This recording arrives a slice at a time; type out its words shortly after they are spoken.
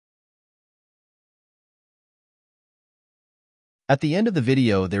At the end of the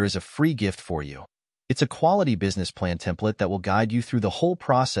video, there is a free gift for you. It's a quality business plan template that will guide you through the whole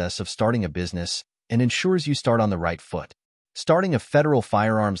process of starting a business and ensures you start on the right foot. Starting a federal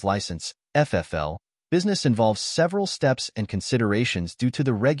firearms license, FFL, business involves several steps and considerations due to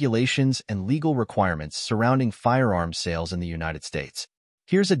the regulations and legal requirements surrounding firearms sales in the United States.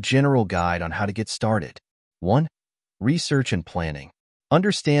 Here's a general guide on how to get started. 1. Research and planning.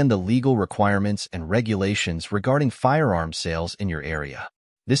 Understand the legal requirements and regulations regarding firearms sales in your area.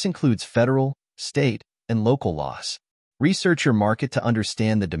 This includes federal, state, and local laws. Research your market to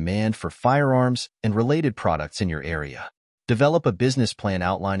understand the demand for firearms and related products in your area. Develop a business plan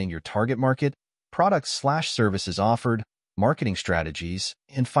outlining your target market, products/services offered, marketing strategies,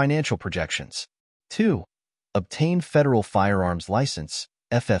 and financial projections. 2. Obtain federal firearms license,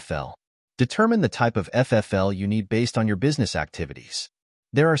 FFL. Determine the type of FFL you need based on your business activities.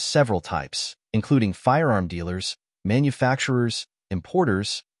 There are several types, including firearm dealers, manufacturers,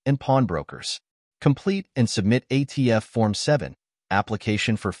 importers, and pawnbrokers. Complete and submit ATF Form 7,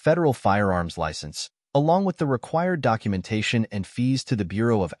 application for federal firearms license, along with the required documentation and fees to the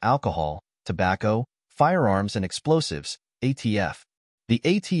Bureau of Alcohol, Tobacco, Firearms and Explosives, ATF. The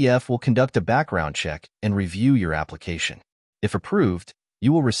ATF will conduct a background check and review your application. If approved,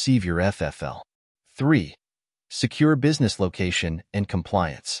 you will receive your FFL. 3. Secure business location and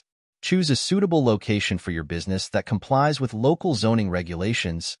compliance. Choose a suitable location for your business that complies with local zoning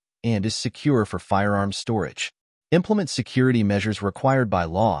regulations and is secure for firearms storage. Implement security measures required by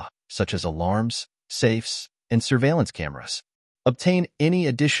law, such as alarms, safes, and surveillance cameras. Obtain any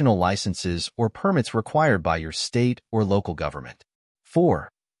additional licenses or permits required by your state or local government. 4.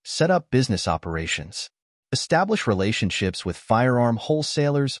 Set up business operations. Establish relationships with firearm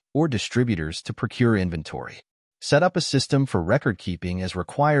wholesalers or distributors to procure inventory. Set up a system for record keeping as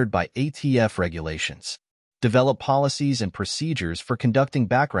required by ATF regulations. Develop policies and procedures for conducting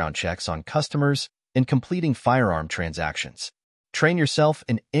background checks on customers and completing firearm transactions. Train yourself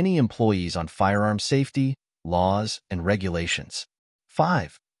and any employees on firearm safety, laws, and regulations.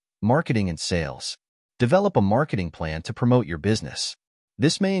 5. Marketing and sales. Develop a marketing plan to promote your business.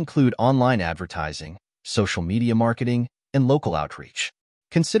 This may include online advertising, social media marketing, and local outreach.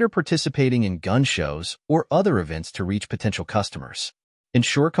 Consider participating in gun shows or other events to reach potential customers.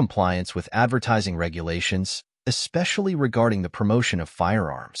 Ensure compliance with advertising regulations, especially regarding the promotion of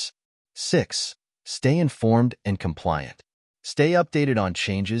firearms. 6. Stay informed and compliant. Stay updated on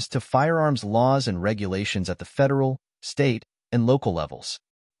changes to firearms laws and regulations at the federal, state, and local levels.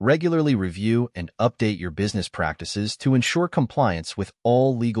 Regularly review and update your business practices to ensure compliance with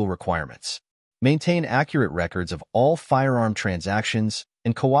all legal requirements. Maintain accurate records of all firearm transactions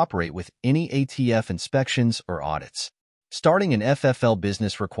and cooperate with any ATF inspections or audits. Starting an FFL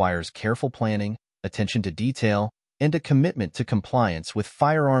business requires careful planning, attention to detail, and a commitment to compliance with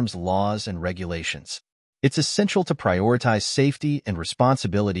firearms laws and regulations. It's essential to prioritize safety and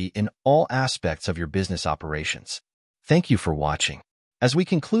responsibility in all aspects of your business operations. Thank you for watching. As we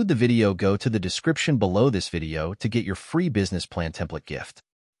conclude the video, go to the description below this video to get your free business plan template gift.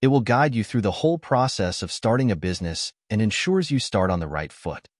 It will guide you through the whole process of starting a business and ensures you start on the right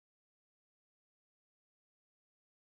foot.